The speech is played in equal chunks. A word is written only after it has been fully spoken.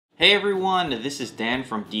Hey everyone, this is Dan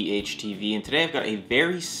from DHTV, and today I've got a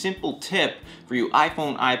very simple tip for you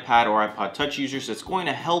iPhone, iPad, or iPod Touch users that's going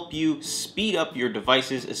to help you speed up your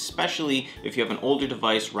devices, especially if you have an older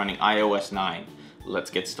device running iOS 9.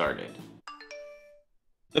 Let's get started.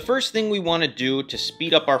 The first thing we want to do to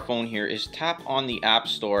speed up our phone here is tap on the App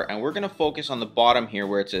Store, and we're going to focus on the bottom here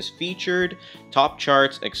where it says Featured, Top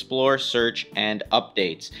Charts, Explore, Search, and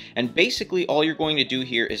Updates. And basically all you're going to do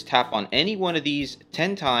here is tap on any one of these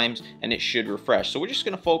 10 times and it should refresh. So we're just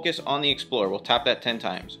going to focus on the Explorer. We'll tap that 10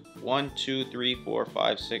 times. 1, 2, 3, 4,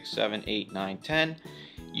 5, 6, 7, 8, 9, 10.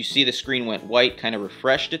 You see the screen went white, kind of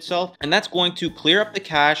refreshed itself, and that's going to clear up the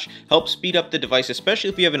cache, help speed up the device, especially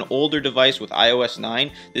if you have an older device with iOS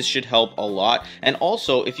 9. This should help a lot. And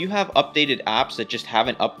also, if you have updated apps that just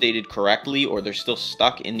haven't updated correctly or they're still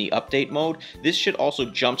stuck in the update mode, this should also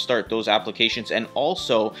jumpstart those applications. And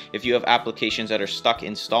also, if you have applications that are stuck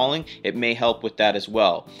installing, it may help with that as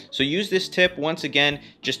well. So use this tip. Once again,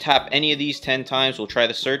 just tap any of these 10 times. We'll try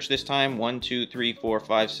the search this time. 1, 2, 3, 4,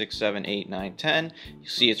 5, 6, 7, 8, 9, 10. You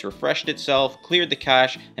see it's refreshed itself, cleared the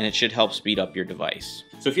cache, and it should help speed up your device.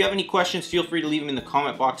 So if you have any questions, feel free to leave them in the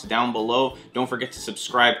comment box down below. Don't forget to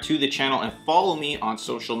subscribe to the channel and follow me on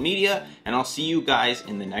social media, and I'll see you guys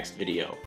in the next video.